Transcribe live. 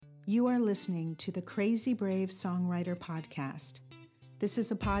You are listening to the Crazy Brave Songwriter Podcast. This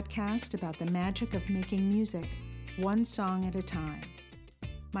is a podcast about the magic of making music, one song at a time.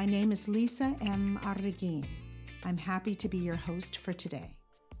 My name is Lisa M. Arreguin. I'm happy to be your host for today.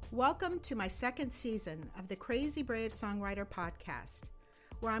 Welcome to my second season of the Crazy Brave Songwriter Podcast,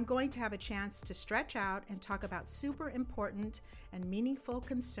 where I'm going to have a chance to stretch out and talk about super important and meaningful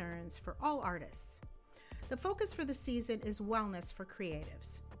concerns for all artists. The focus for the season is wellness for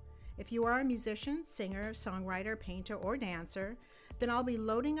creatives. If you are a musician, singer, songwriter, painter, or dancer, then I'll be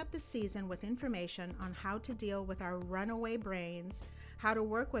loading up the season with information on how to deal with our runaway brains, how to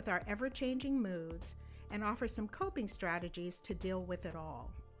work with our ever-changing moods, and offer some coping strategies to deal with it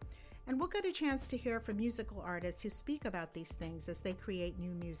all. And we'll get a chance to hear from musical artists who speak about these things as they create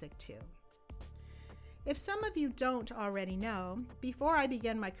new music too. If some of you don't already know, before I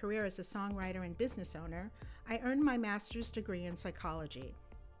began my career as a songwriter and business owner, I earned my master's degree in psychology.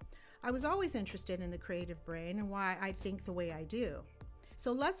 I was always interested in the creative brain and why I think the way I do.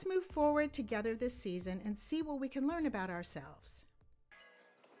 So let's move forward together this season and see what we can learn about ourselves.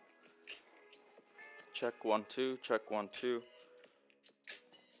 Check 1 2, check 1 2.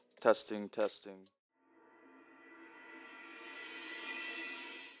 Testing.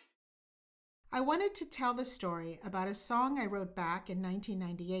 I wanted to tell the story about a song I wrote back in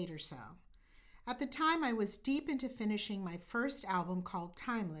 1998 or so. At the time, I was deep into finishing my first album called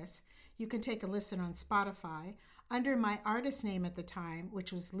Timeless. You can take a listen on Spotify, under my artist name at the time,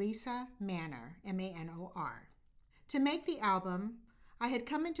 which was Lisa Manor, M-A-N-O-R. To make the album, I had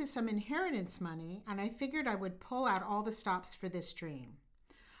come into some inheritance money, and I figured I would pull out all the stops for this dream.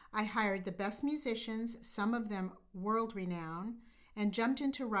 I hired the best musicians, some of them world-renowned, and jumped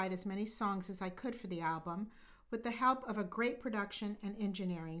in to write as many songs as I could for the album with the help of a great production and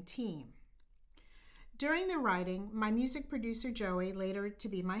engineering team. During the writing, my music producer Joey, later to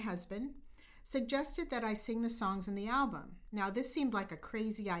be my husband, suggested that I sing the songs in the album. Now, this seemed like a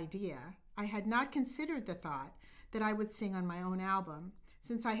crazy idea. I had not considered the thought that I would sing on my own album,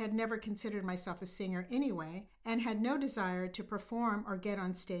 since I had never considered myself a singer anyway and had no desire to perform or get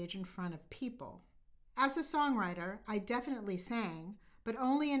on stage in front of people. As a songwriter, I definitely sang, but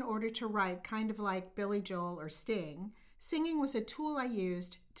only in order to write, kind of like Billy Joel or Sting. Singing was a tool I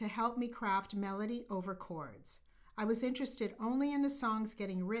used to help me craft melody over chords. I was interested only in the songs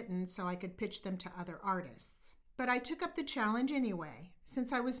getting written so I could pitch them to other artists. But I took up the challenge anyway.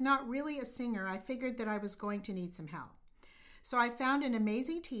 Since I was not really a singer, I figured that I was going to need some help. So I found an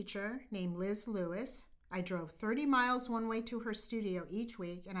amazing teacher named Liz Lewis. I drove 30 miles one way to her studio each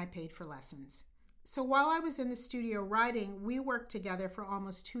week, and I paid for lessons. So while I was in the studio writing, we worked together for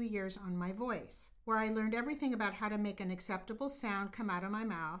almost 2 years on my voice, where I learned everything about how to make an acceptable sound come out of my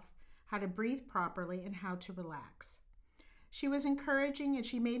mouth, how to breathe properly, and how to relax. She was encouraging, and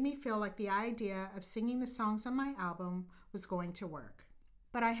she made me feel like the idea of singing the songs on my album was going to work.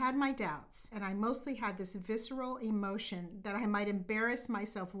 But I had my doubts, and I mostly had this visceral emotion that I might embarrass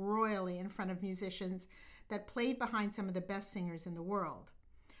myself royally in front of musicians that played behind some of the best singers in the world.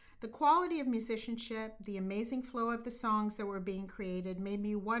 The quality of musicianship, the amazing flow of the songs that were being created made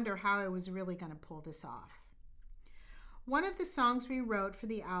me wonder how I was really going to pull this off. One of the songs we wrote for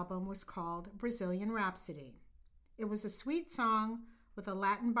the album was called Brazilian Rhapsody. It was a sweet song with a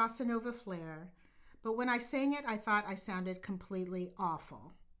Latin bossa nova flair, but when I sang it, I thought I sounded completely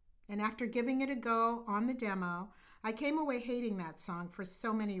awful. And after giving it a go on the demo, I came away hating that song for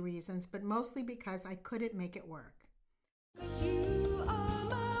so many reasons, but mostly because I couldn't make it work. You are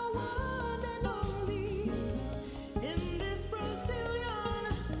my one and only in this Brazilian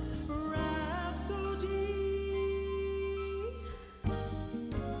Rhapsody.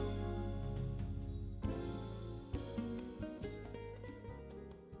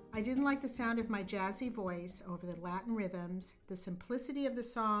 I didn't like the sound of my jazzy voice over the Latin rhythms, the simplicity of the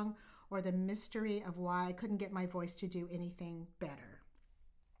song, or the mystery of why I couldn't get my voice to do anything better.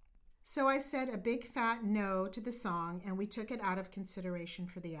 So I said a big fat no to the song, and we took it out of consideration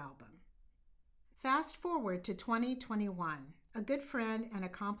for the album. Fast forward to 2021. A good friend and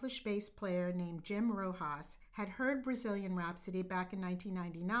accomplished bass player named Jim Rojas had heard Brazilian Rhapsody back in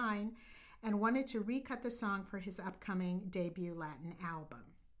 1999 and wanted to recut the song for his upcoming debut Latin album.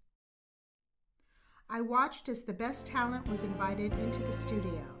 I watched as the best talent was invited into the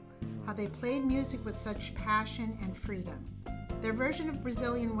studio, how they played music with such passion and freedom. Their version of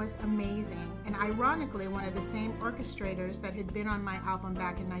Brazilian was amazing, and ironically, one of the same orchestrators that had been on my album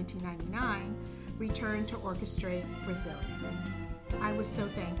back in 1999 returned to orchestrate Brazilian. I was so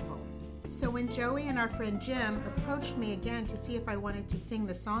thankful. So when Joey and our friend Jim approached me again to see if I wanted to sing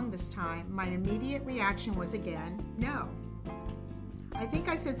the song this time, my immediate reaction was again, no. I think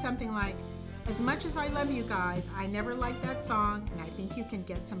I said something like, as much as I love you guys, I never liked that song, and I think you can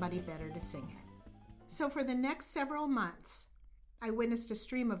get somebody better to sing it. So for the next several months, I witnessed a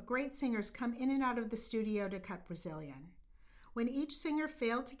stream of great singers come in and out of the studio to cut Brazilian. When each singer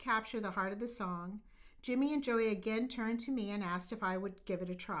failed to capture the heart of the song, Jimmy and Joey again turned to me and asked if I would give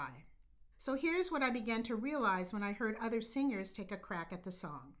it a try. So here's what I began to realize when I heard other singers take a crack at the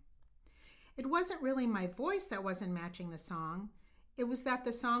song. It wasn't really my voice that wasn't matching the song. It was that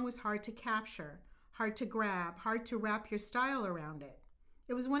the song was hard to capture, hard to grab, hard to wrap your style around it.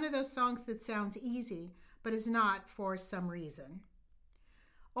 It was one of those songs that sounds easy, but is not for some reason.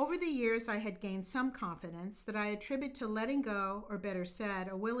 Over the years, I had gained some confidence that I attribute to letting go, or better said,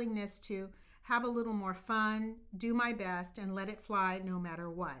 a willingness to have a little more fun, do my best, and let it fly no matter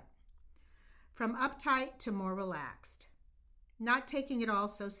what. From uptight to more relaxed. Not taking it all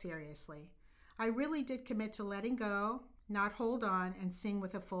so seriously. I really did commit to letting go, not hold on, and sing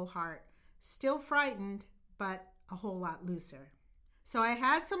with a full heart. Still frightened, but a whole lot looser. So I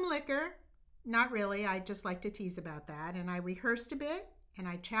had some liquor. Not really, I just like to tease about that. And I rehearsed a bit, and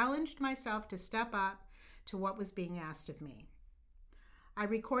I challenged myself to step up to what was being asked of me. I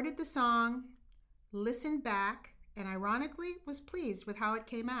recorded the song, listened back, and ironically was pleased with how it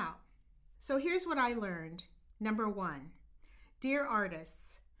came out. So here's what I learned. Number 1, dear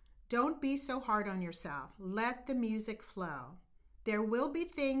artists, don't be so hard on yourself. Let the music flow. There will be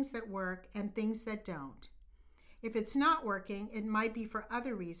things that work and things that don't. If it's not working, it might be for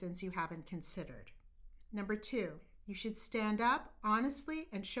other reasons you haven't considered. Number 2, you should stand up honestly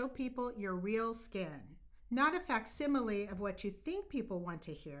and show people your real skin. Not a facsimile of what you think people want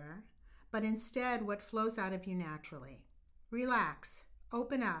to hear, but instead what flows out of you naturally. Relax,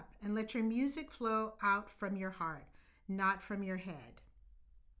 open up, and let your music flow out from your heart, not from your head.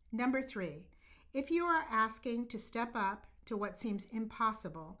 Number 3, if you are asking to step up to what seems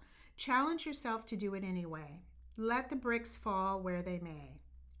impossible, challenge yourself to do it anyway. Let the bricks fall where they may.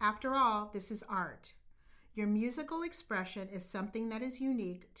 After all, this is art. Your musical expression is something that is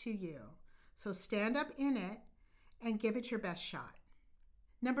unique to you. So stand up in it and give it your best shot.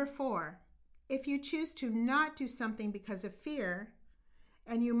 Number 4, if you choose to not do something because of fear,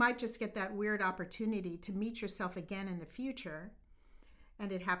 and you might just get that weird opportunity to meet yourself again in the future,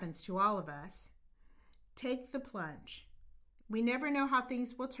 and it happens to all of us, take the plunge. We never know how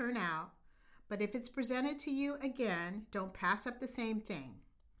things will turn out, but if it's presented to you again, don't pass up the same thing.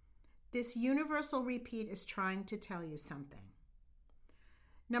 This universal repeat is trying to tell you something.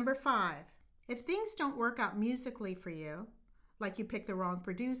 Number 5, if things don't work out musically for you, like you picked the wrong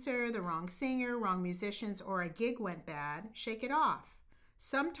producer, the wrong singer, wrong musicians, or a gig went bad, shake it off.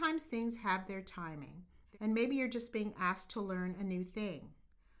 Sometimes things have their timing, and maybe you're just being asked to learn a new thing.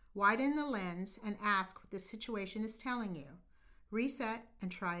 Widen the lens and ask what the situation is telling you. Reset and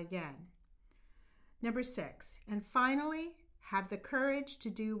try again. Number 6, and finally, have the courage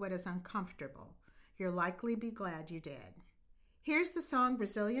to do what is uncomfortable. You'll likely be glad you did. Here's the song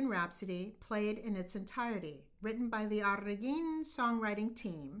Brazilian Rhapsody, played in its entirety, written by the Arreguin songwriting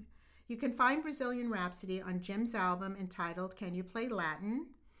team. You can find Brazilian Rhapsody on Jim's album entitled Can You Play Latin?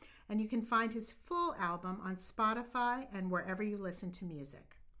 And you can find his full album on Spotify and wherever you listen to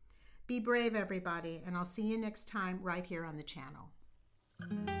music. Be brave, everybody, and I'll see you next time right here on the channel.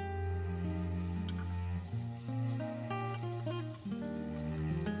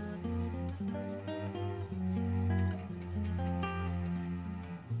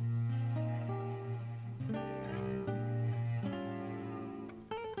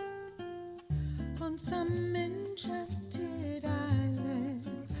 On some enchanted island,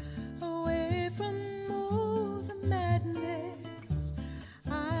 away from all the madness,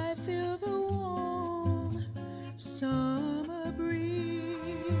 I feel the warm summer breeze.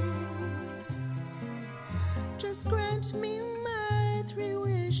 Just grant me my 3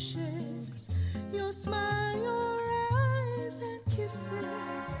 wishes, your smile, your eyes and kisses.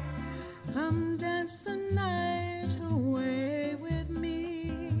 Come dance the night away with me.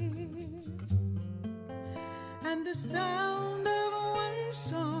 And the sound of one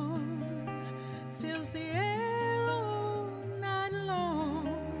song fills the air all night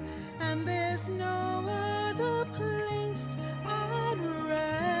long. And there's no other place I'd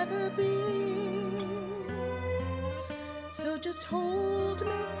rather be. So just hold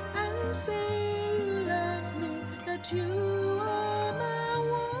me and say you love me, that you are my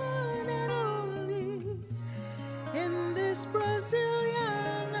one and only. In this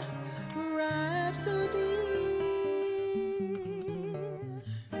Brazilian Rhapsody.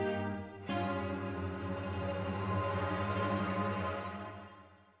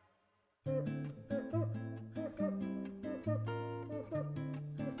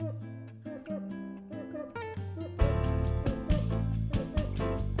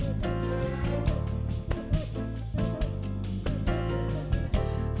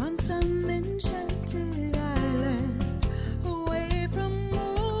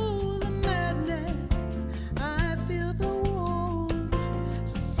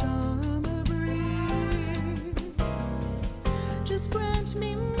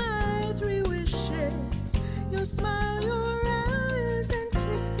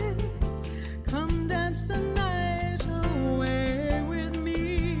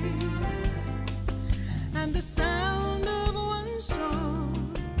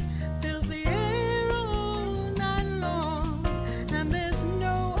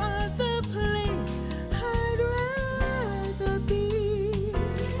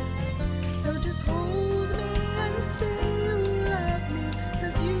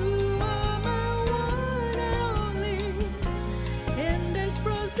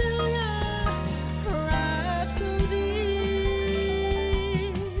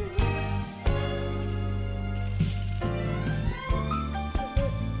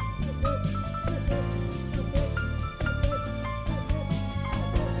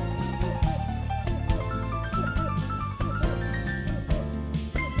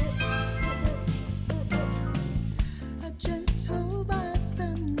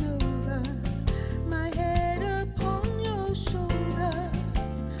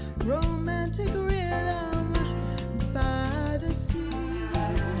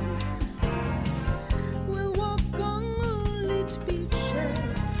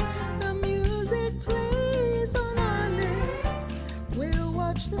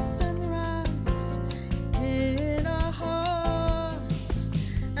 watch the sunrise in our hearts,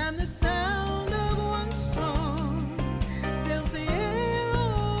 and the sound of one song fills the air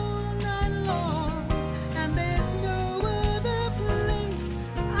all night long, and there's no other place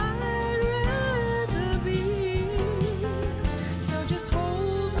I'd rather be. So just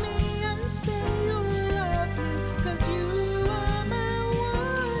hold me and say you love me, 'cause you are my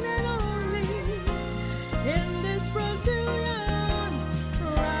one and only in this Brazilian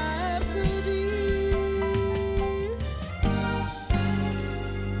rhapsody.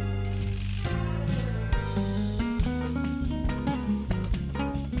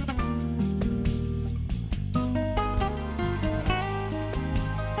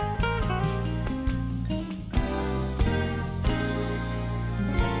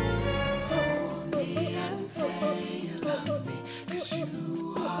 Hold me and say you love me, 'cause you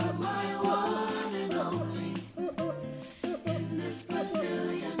are my one and only in this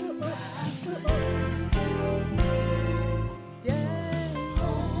Brazilian rhapsody. Yeah.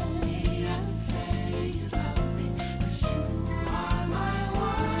 Hold me and say you love me, 'cause you are my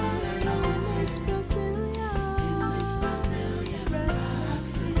one and only in this Brazilian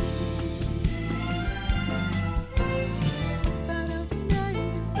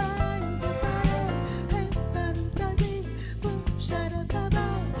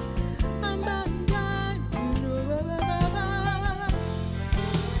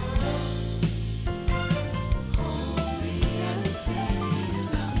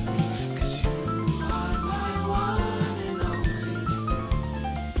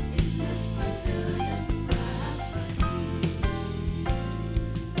rhapsody.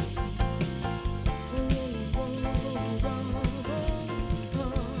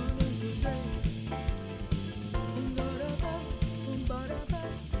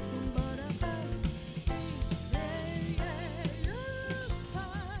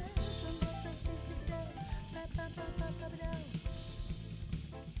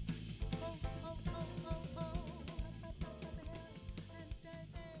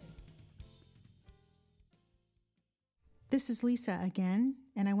 This is Lisa again,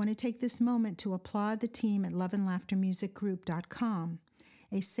 and I want to take this moment to applaud the team at loveandlaughtermusicgroup.com,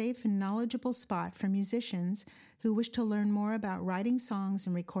 a safe and knowledgeable spot for musicians who wish to learn more about writing songs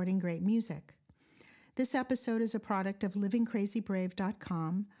and recording great music. This episode is a product of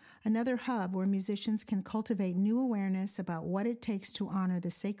livingcrazybrave.com, another hub where musicians can cultivate new awareness about what it takes to honor the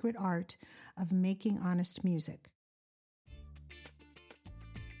sacred art of making honest music.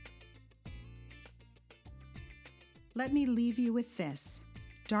 Let me leave you with this.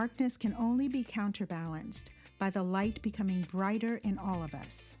 Darkness can only be counterbalanced by the light becoming brighter in all of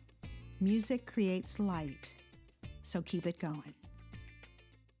us. Music creates light, so keep it going.